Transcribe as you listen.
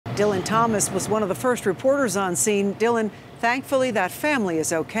Dillon Thomas was one of the first reporters on scene. Dillon, thankfully that family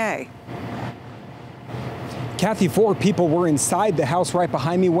is okay. Kathy, 4 people were inside the house right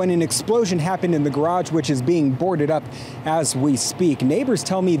behind me when an explosion happened in the garage, which is being boarded up as we speak. Neighbors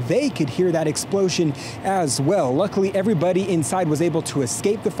tell me they could hear that explosion as well. Luckily, everybody inside was able to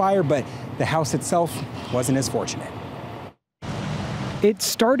escape the fire, but the house itself wasn't as fortunate. It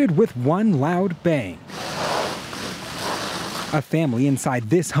started with one loud bang. A family inside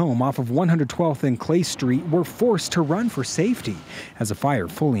this home off of 112th and Clay Street were forced to run for safety as a fire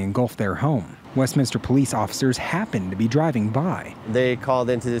fully engulfed their home. Westminster police officers happened to be driving by. They called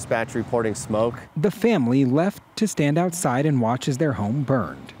into dispatch reporting smoke. The family left to stand outside and watch as their home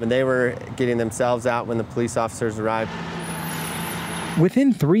burned. When they were getting themselves out when the police officers arrived.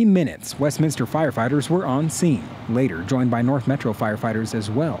 Within 3 minutes, Westminster firefighters were on scene, later joined by North Metro firefighters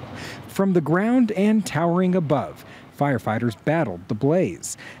as well. From the ground and towering above, firefighters battled the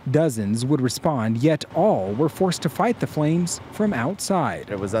blaze. Dozens would respond, yet all were forced to fight the flames from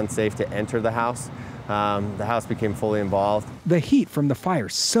outside. It was unsafe to enter the house. The house became fully involved. The heat from the fire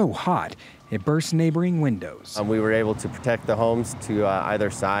so hot, it burst neighboring windows. We were able to protect the homes to either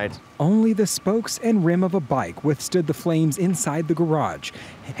side. Only the spokes and rim of a bike withstood the flames inside the garage,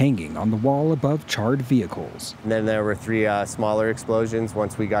 hanging on the wall above charred vehicles. And then there were 3 smaller explosions.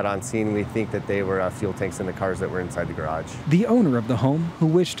 Once we got on scene, we think that they were fuel tanks in the cars that were inside the garage. The owner of the home, who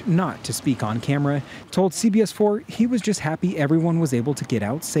wished not to speak on camera, told CBS 4 he was just happy everyone was able to get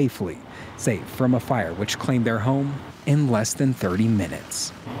out safely, safe from a fire which claimed their home in less than 30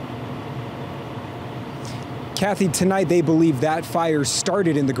 minutes. Kathy, tonight they believe that fire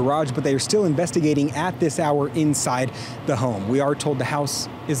started in the garage, but they are still investigating at this hour inside the home. We are told the house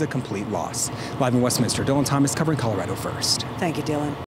is a complete loss. Live in Westminster, Dillon Thomas covering Colorado First. Thank you, Dillon.